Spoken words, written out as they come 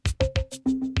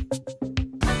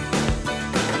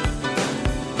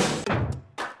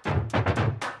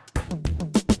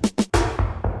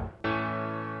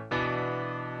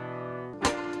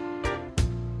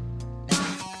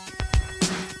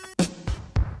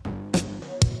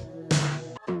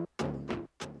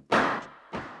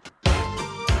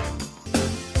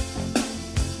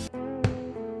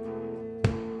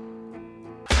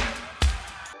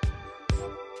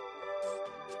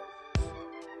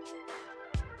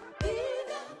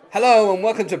Hello and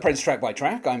welcome to Prince Track by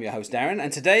Track. I'm your host Darren,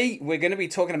 and today we're going to be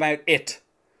talking about It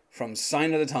from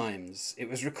Sign of the Times. It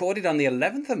was recorded on the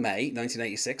 11th of May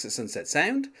 1986 at Sunset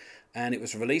Sound, and it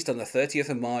was released on the 30th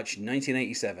of March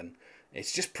 1987.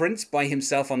 It's just Prince by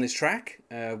himself on this track,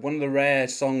 one of the rare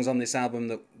songs on this album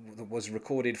that was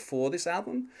recorded for this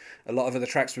album. A lot of other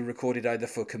tracks were recorded either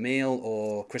for Camille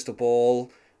or Crystal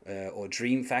Ball, or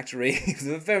Dream Factory.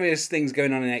 There were various things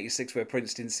going on in 86 where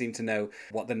Prince didn't seem to know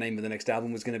what the name of the next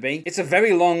album was going to be. It's a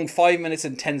very long 5 minutes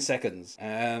and 10 seconds.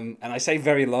 And I say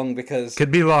very long because...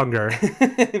 Could be longer.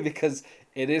 because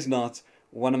it is not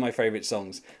one of my favourite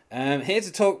songs. Here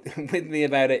to talk with me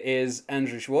about it is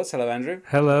Andrew Schwartz. Hello, Andrew.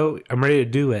 Hello, I'm ready to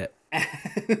do it.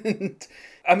 And,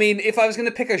 I mean, if I was going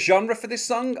to pick a genre for this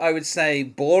song, I would say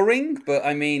boring, but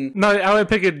I mean... No, I would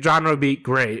pick a genre beat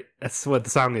great. That's what the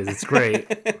song is. It's great.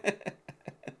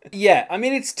 Yeah, I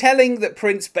mean, it's telling that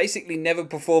Prince basically never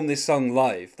performed this song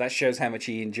live. That shows how much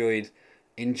he enjoyed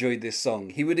this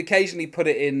song. He would occasionally put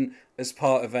it in as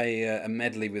part of a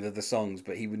medley with other songs,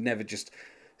 but he would never just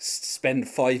spend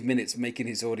 5 minutes making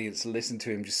his audience listen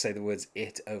to him just say the words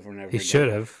 "it" over and over again. He should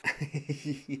have.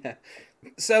 Yeah.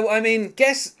 So, I mean,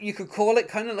 guess you could call it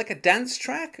kind of like a dance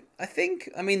track, I think.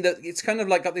 I mean, it's kind of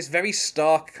like got this very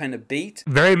stark kind of beat.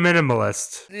 Very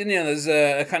minimalist. You know, there's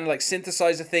a kind of like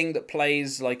synthesizer thing that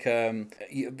plays like,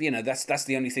 that's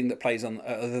the only thing that plays on,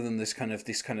 other than this kind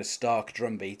of stark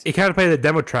drum beat. He kind of played the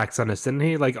demo tracks on this, didn't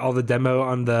he? Like all the demo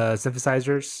on the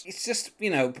synthesizers. It's just,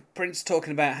 Prince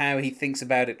talking about how he thinks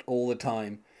about it all the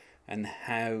time. And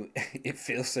how it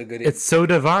feels so good. It's so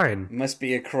divine. Must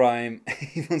be a crime.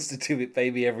 He wants to do it,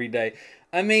 baby, every day.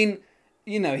 I mean,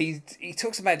 he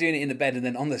talks about doing it in the bed and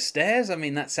then on the stairs. I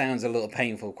mean, that sounds a little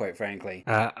painful, quite frankly.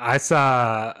 I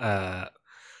saw...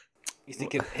 You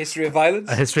think of History of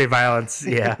Violence? A History of Violence,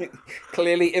 yeah.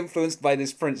 Clearly influenced by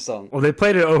this Prince song. Well, they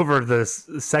played it over the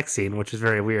sex scene, which is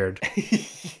very weird.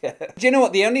 Yeah. Do you know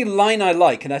what? The only line I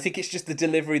like, and I think it's just the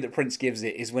delivery that Prince gives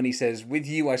it, is when he says, "With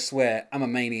you, I swear, I'm a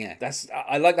maniac."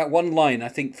 I like that one line. I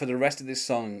think for the rest of this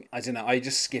song, I don't know, I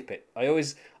just skip it. I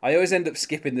always end up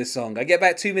skipping this song. I get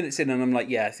about 2 minutes in and I'm like,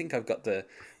 yeah, I think I've got the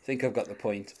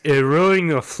point. It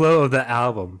ruined the flow of the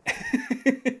album.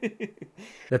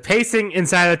 The pacing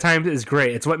inside of Times is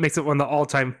great. It's what makes it one of the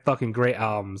all-time fucking great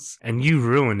albums. And you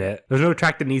ruined it. There's no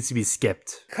track that needs to be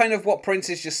skipped. Kind of what Prince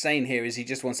is just saying here is he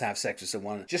just wants to have sex with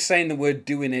someone. Just saying the word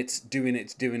doing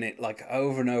it, like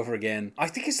over and over again. I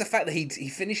think it's the fact that he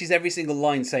finishes every single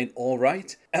line saying, all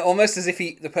right. Almost as if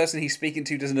the person he's speaking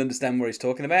to doesn't understand what he's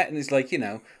talking about. And he's like,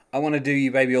 I want to do you,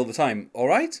 baby, all the time. All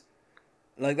right?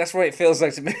 Like, that's what it feels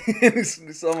like to me.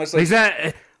 It's almost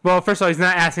like... Well, first of all, he's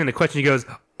not asking the question. He goes,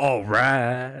 all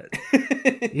right.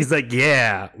 He's like,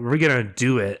 yeah, we're going to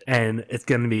do it. And it's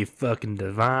going to be fucking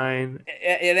divine.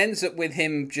 It ends up with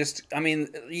him just... I mean,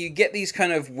 you get these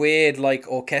kind of weird, like,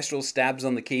 orchestral stabs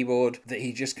on the keyboard that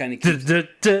he just kind of keeps...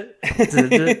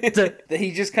 that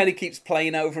he just kind of keeps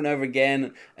playing over and over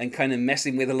again and kind of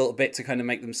messing with a little bit to kind of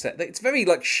make them set... It's very,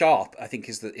 like, sharp, I think,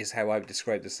 is how I would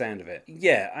describe the sound of it.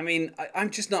 Yeah, I mean,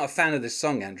 I'm just not a fan of this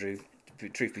song, Andrew,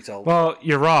 truth be told. Well,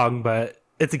 you're wrong, but...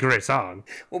 It's a great song.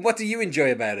 Well, what do you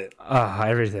enjoy about it?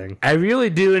 Everything. I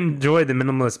really do enjoy the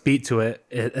minimalist beat to it.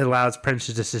 It allows Prince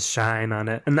to just shine on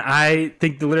it. And I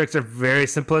think the lyrics are very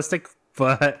simplistic,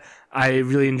 but I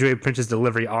really enjoy Prince's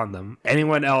delivery on them.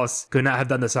 Anyone else could not have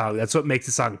done the song. That's what makes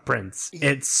the song Prince.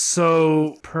 It's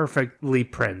so perfectly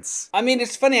Prince. I mean,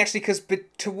 it's funny, actually, because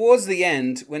towards the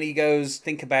end, when he goes,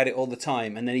 think about it all the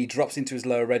time, and then he drops into his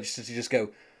lower register to just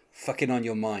go, fucking on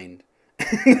your mind.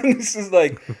 This is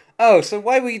like, oh, so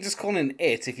why were you just calling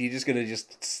it if you're just gonna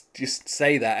just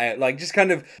say that out? Like, just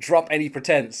kind of drop any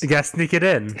pretense. You gotta sneak it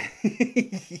in.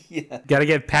 Yeah. Gotta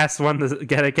get past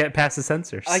the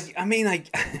censors. I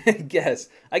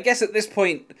guess at this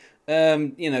point,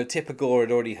 Tipper Gore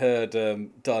had already heard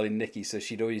Darling Nikki, so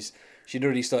she'd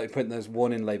already started putting those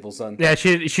warning labels on. Yeah,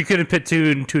 she couldn't put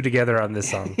two and two together on this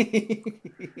song.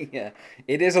 Yeah,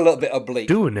 it is a little bit oblique.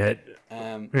 Doing it.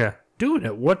 Yeah. Doing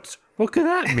it. What could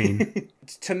that mean?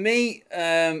 To me,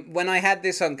 when I had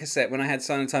this on cassette, when I had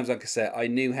Sign of the Times on cassette, I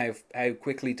knew how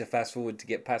quickly to fast forward to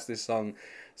get past this song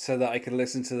so that I could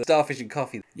listen to the Starfish and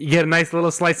Coffee. You get a nice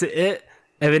little slice of it,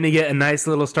 And then you get a nice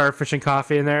little starfish and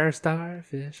coffee in there.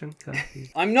 Starfish and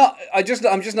coffee. I'm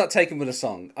just not taken with a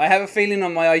song. I have a feeling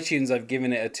on my iTunes I've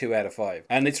given it a 2 out of 5.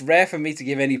 And it's rare for me to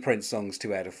give any Prince songs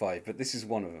 2 out of 5, but this is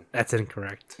one of them. That's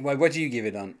incorrect. Why, what do you give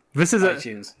it on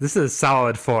iTunes? This is a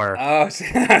solid 4. Oh,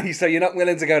 so you're not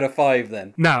willing to go to 5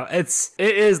 then? No, it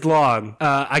is long.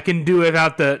 I can do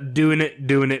without the doing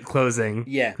it closing.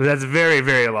 Yeah. Because that's very,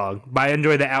 very long. But I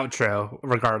enjoy the outro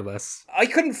regardless. I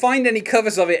couldn't find any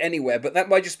covers of it anywhere, but that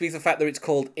might just be the fact that it's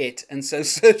called It, and so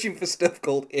searching for stuff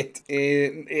called It,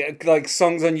 like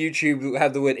songs on YouTube that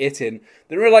have the word It in,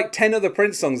 there are like 10 other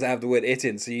Prince songs that have the word It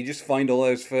in, so you just find all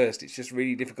those first. It's just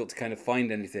really difficult to kind of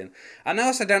find anything. And I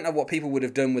also don't know what people would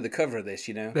have done with the cover of this,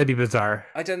 you know? That'd be bizarre.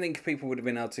 I don't think people would have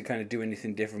been able to kind of do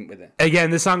anything different with it.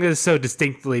 Again, the song is so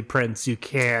distinctly Prince, you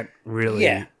can't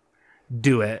really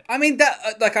do it. I mean, that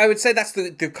I would say that's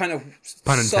the kind of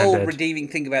Pun soul intended. redeeming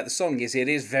thing about the song is it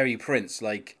is very Prince.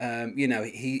 Like,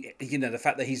 the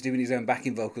fact that he's doing his own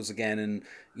backing vocals again, and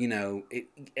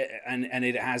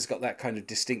it has got that kind of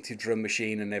distinctive drum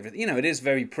machine and everything. It is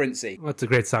very Princey. Well, it's a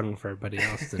great song for everybody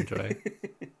else to enjoy.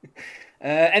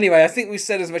 Anyway, I think we've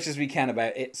said as much as we can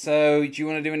about it. So, do you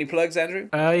want to do any plugs, Andrew?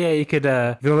 Yeah, you could,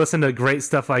 if you listen to great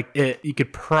stuff like it, you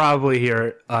could probably hear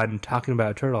it on Talking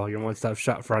About a Turtle, your one-stop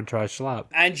shop for Entourage Schlop.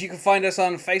 And you can find us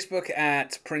on Facebook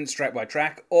at Prince Track by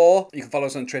Track, or you can follow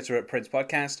us on Twitter at Prince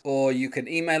Podcast, or you can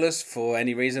email us for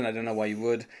any reason, I don't know why you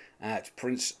would, at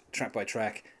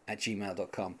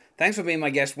princetrackbytrack@gmail.com. Thanks for being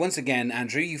my guest once again,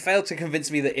 Andrew. You failed to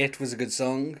convince me that It was a good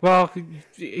song. Well,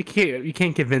 you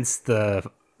can't convince the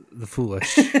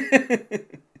foolish.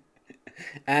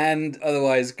 And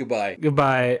otherwise, goodbye.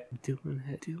 Goodbye. Doing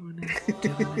it.